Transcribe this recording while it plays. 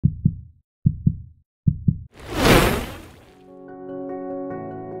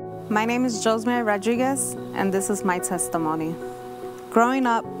My name is Jhoan Rodriguez, and this is my testimony. Growing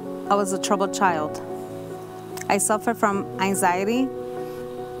up, I was a troubled child. I suffered from anxiety,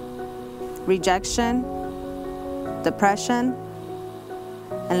 rejection, depression,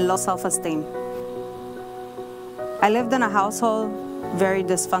 and low self-esteem. I lived in a household very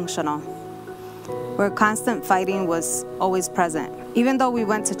dysfunctional, where constant fighting was always present. Even though we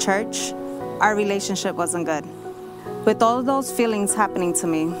went to church, our relationship wasn't good. With all those feelings happening to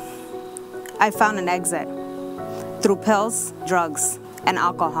me, I found an exit through pills, drugs, and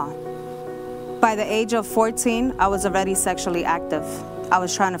alcohol. By the age of 14, I was already sexually active. I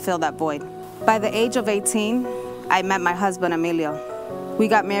was trying to fill that void. By the age of 18, I met my husband, Emilio. We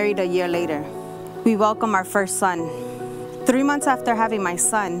got married a year later. We welcomed our first son. 3 months after having my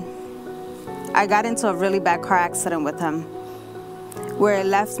son, I got into a really bad car accident with him, where it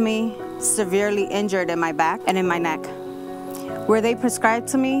left me severely injured in my back and in my neck, where they prescribed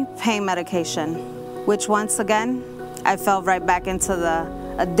to me pain medication, which once again, I fell right back into the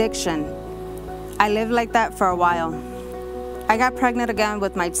addiction. I lived like that for a while. I got pregnant again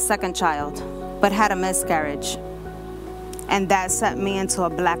with my second child, but had a miscarriage, and that sent me into a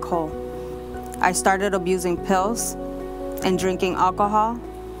black hole. I started abusing pills and drinking alcohol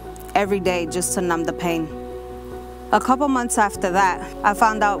every day just to numb the pain. A couple months after that, I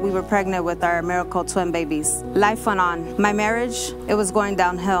found out we were pregnant with our miracle twin babies. Life went on. My marriage, it was going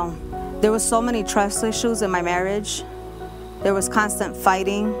downhill. There was so many trust issues in my marriage. There was constant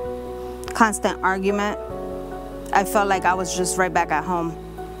fighting, constant argument. I felt like I was just right back at home.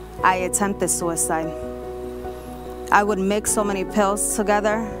 I attempted suicide. I would mix so many pills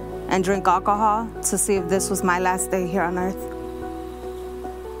together and drink alcohol to see if this was my last day here on earth.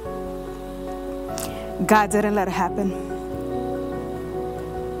 God didn't let it happen.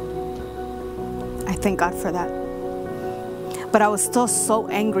 I thank God for that. But I was still so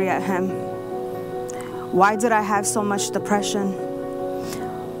angry at him. Why did I have so much depression?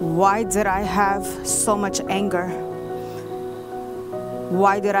 Why did I have so much anger?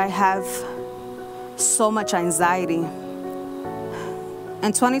 Why did I have so much anxiety?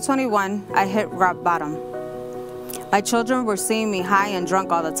 In 2021, I hit rock bottom. My children were seeing me high and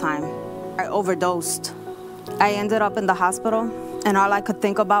drunk all the time. I overdosed. I ended up in the hospital, and all I could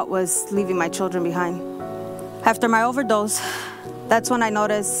think about was leaving my children behind. After my overdose, that's when I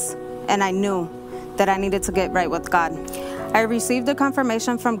noticed and I knew that I needed to get right with God. I received a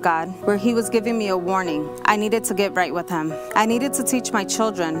confirmation from God where He was giving me a warning. I needed to get right with Him. I needed to teach my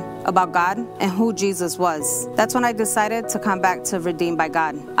children about God and who Jesus was. That's when I decided to come back to Redeemed by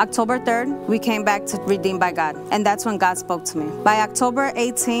God. October 3rd, we came back to Redeemed by God, and that's when God spoke to me. By October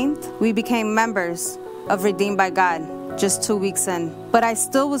 18th, we became members of Redeemed by God, just 2 weeks in. But I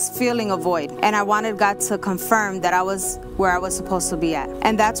still was feeling a void, and I wanted God to confirm that I was where I was supposed to be at.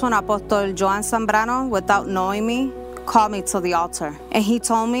 And that's when Apostle Jhoan Zambrano, without knowing me, called me to the altar, and he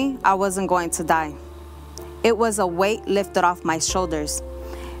told me I wasn't going to die. It was a weight lifted off my shoulders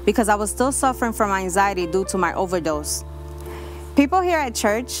because I was still suffering from anxiety due to my overdose. People here at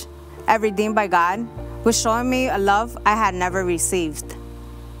church, at Redeemed by God, was showing me a love I had never received.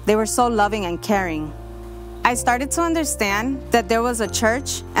 They were so loving and caring. I started to understand that there was a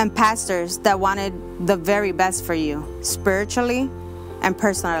church and pastors that wanted the very best for you, spiritually and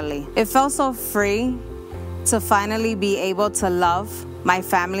personally. It felt so free to finally be able to love my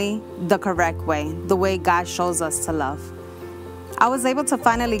family the correct way, the way God shows us to love. I was able to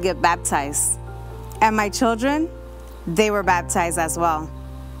finally get baptized, and my children, they were baptized as well.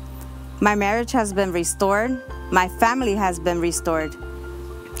 My marriage has been restored. My family has been restored.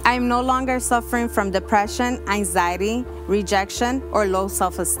 I am no longer suffering from depression, anxiety, rejection, or low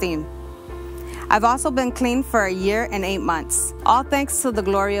self-esteem. I've also been clean for a year and 8 months, all thanks to the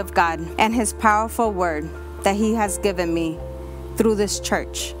glory of God and His powerful word that He has given me through this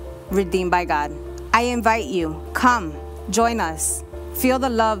church, Redeemed by God. I invite you, come, join us, feel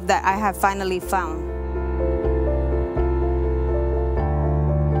the love that I have finally found.